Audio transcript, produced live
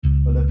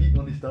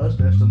nicht da ist,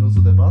 der ist dann nur so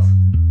der Bass.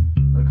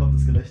 Dann kommt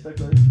das Gelächter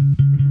gleich.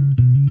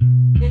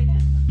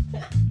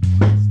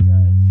 Das ist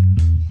geil.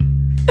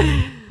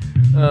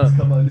 Das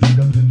kann man eigentlich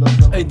sogar drin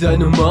lassen. Ey,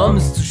 deine Mom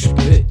ist zu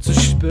spät, zu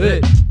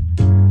spät.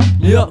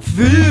 Ja,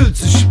 viel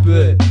zu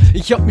spät.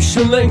 Ich hab mich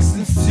schon längst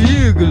ins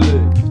Ziel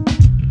gelegt.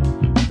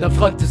 Da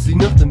fragte sie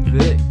nach dem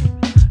Weg.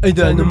 Ey,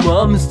 deine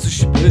Mom ist zu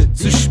spät,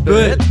 zu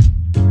spät.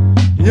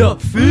 Ja,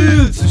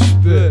 viel zu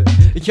spät.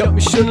 Ich hab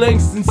mich schon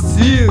längst ins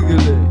Ziel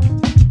gelegt.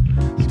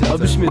 Da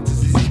beschmierte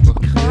sie sich noch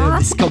Creme.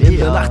 Ich komm in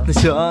der Nacht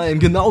nicht heim,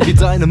 genau wie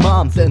deine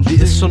Mom, denn die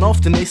ist schon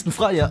auf den nächsten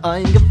Freier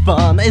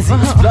eingefahren. Ey, sie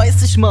ist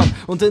fleißig, Mann,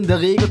 und in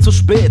der Regel zu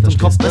spät und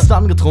kommt erst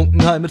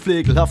angetrunken heim mit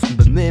pflegelhaftem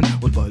Benehmen.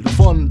 Und weil du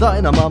von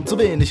deiner Mom zu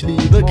wenig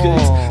Liebe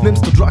kriegst,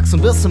 nimmst du Drugs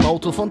und wirst im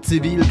Auto von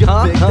Zivil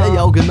gepickt. Ey,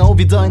 ja, genau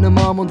wie deine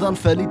Mom, und dann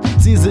verliebt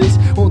sie sich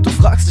und du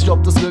fragst dich,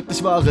 ob das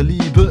wirklich wahre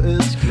Liebe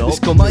ist.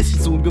 Ich komm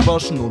meistens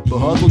ungewaschen und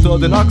behaart unter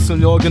den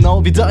Achseln, ja,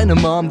 genau wie deine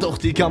Mom, doch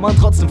die kann man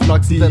trotzdem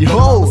flachsen, denn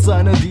das ist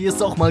eine, die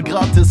es auch mal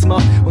gratis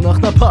macht. Und nach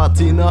ner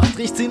Partynacht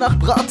riecht sie nach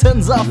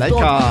Bratensaft.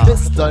 Lecker. Und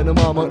ist deine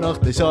Mama heute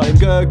Nacht nicht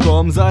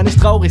heimgekommen, sei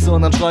nicht traurig,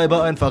 sondern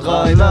schreibe einfach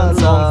rein einen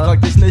Song.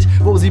 Frag dich nicht,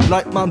 wo sie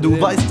bleibt, Mann, du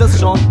weißt es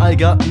schon. I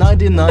got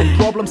 99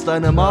 problems,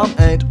 deine Mom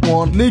ain't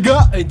one,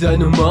 nigga. Ey,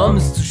 deine Mom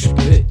ist zu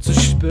spät, zu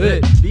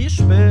spät. Wie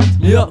spät?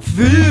 Ja,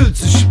 viel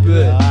zu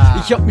spät.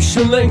 Ich hab mich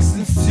schon längst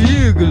ins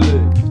Ziel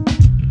gelegt.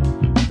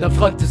 Da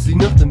fragte sie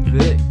nach dem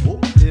Weg.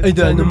 Ey,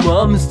 deine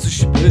Mom ist zu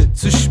spät,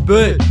 zu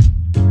spät.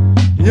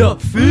 Ja,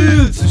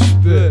 viel zu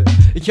spät.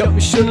 Ich hab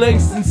mich schon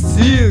längst ins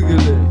Ziel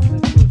gelegt.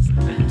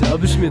 Da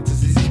beschmierte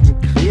sie sich mit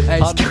Creme.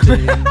 Ey, ich kann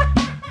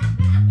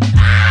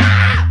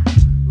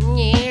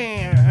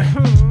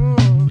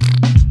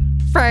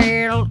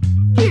Fail.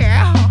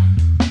 Yeah.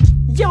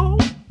 Yo.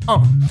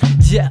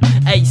 Tja,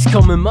 ey, ich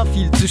komme immer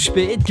viel zu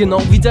spät,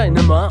 genau wie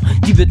deine Ma.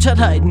 Die Bitch hat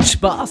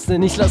Heidenspaß,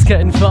 denn ich lass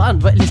keinen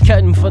fahren, weil ich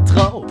keinem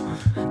vertrau.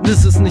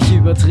 Das ist nicht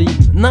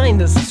übertrieben, nein,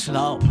 das ist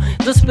schlau.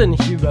 Das bin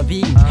ich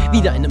überwiegend,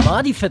 wie deine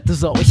Ma, die fette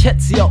Sau. Ich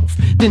hetz sie auf,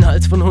 den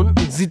Hals von Hunden.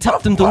 Sie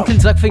tappt im Dunkeln,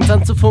 Sack fängt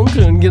an zu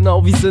funkeln.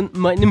 Genau wie es in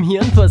meinem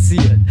Hirn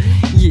passiert.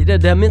 Jeder,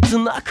 der mir zu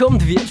nah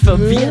kommt, wird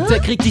verwirrt. Der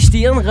kriegt die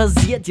Stirn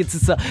rasiert, jetzt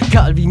ist er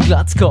kahl wie ein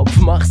Glatzkopf.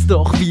 Mach's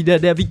doch wieder,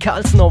 der wie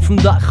Carlsen auf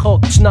dem Dach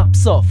hockt,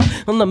 Schnaps auf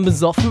und dann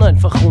besoffen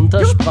einfach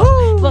runtersprang.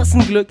 Was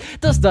ein Glück,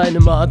 dass deine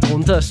Ma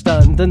drunter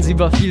stand, denn sie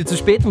war viel zu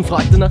spät und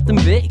fragte nach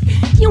dem Weg.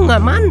 Junger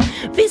Mann,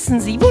 wissen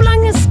Sie, wo lang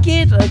es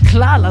geht?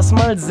 Klar, lass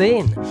mal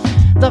sehen.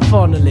 Da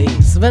vorne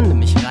links, wenn du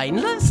mich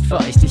reinlässt,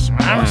 fahr ich dich im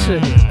Arsch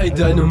hin. Ey,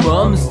 deine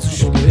Mom ist zu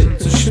spät,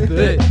 zu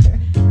spät.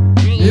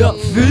 Ja,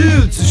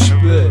 viel zu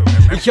spät.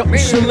 Ich hab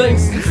mich schon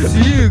längst ins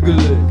Ziel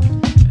gelegt.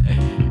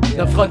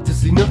 Da fragte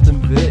sie nach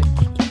dem Weg.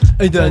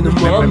 Ey, deine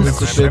Mom ist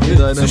zu spät,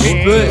 zu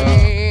spät.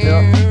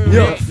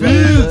 Ja,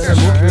 viel zu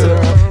spät.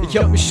 Ich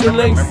hab mich schon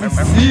längst ins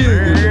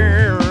Ziel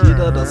gelegt.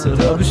 Jeder, das hört,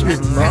 hab ich mit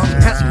Macht.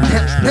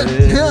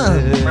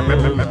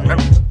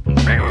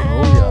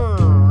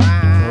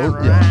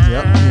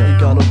 Ja,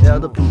 egal ob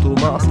Erde, Pluto,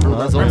 Mars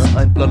oder sonst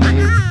ein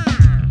Planet.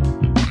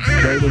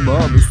 Deine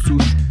Mom ist zu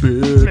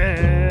spät.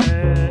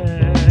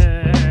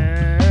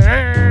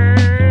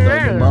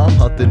 Deine Mom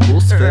hat den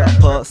Bus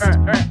verpasst.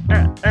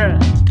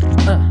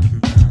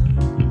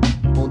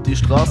 Und die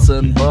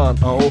Straßenbahn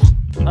auch.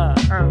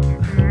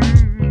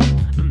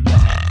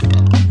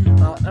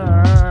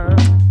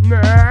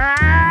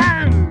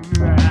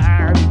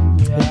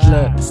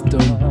 Hitler ist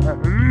dumm.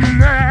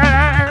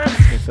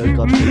 Mir fällt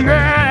grad viel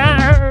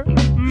ein.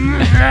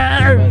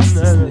 Du weißt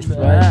es nicht,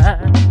 weil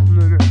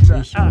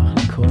ich mache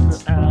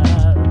Kunst.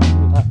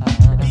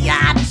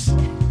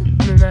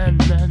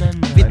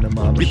 Deine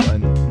Mom ist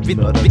ein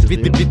Mörder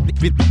gewesen.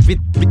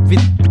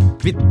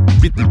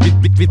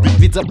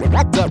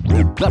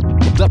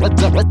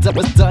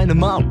 Deine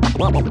Mom.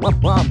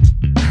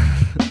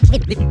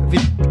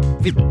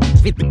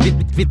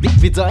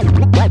 Wie deine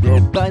Mom.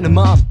 Wie deine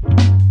Mom.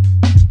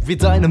 Wie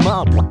deine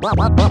Mom.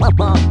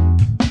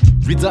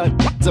 Wie deine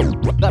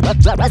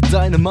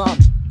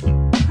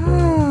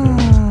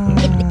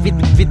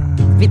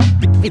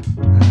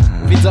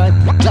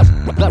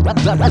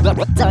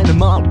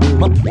Mom.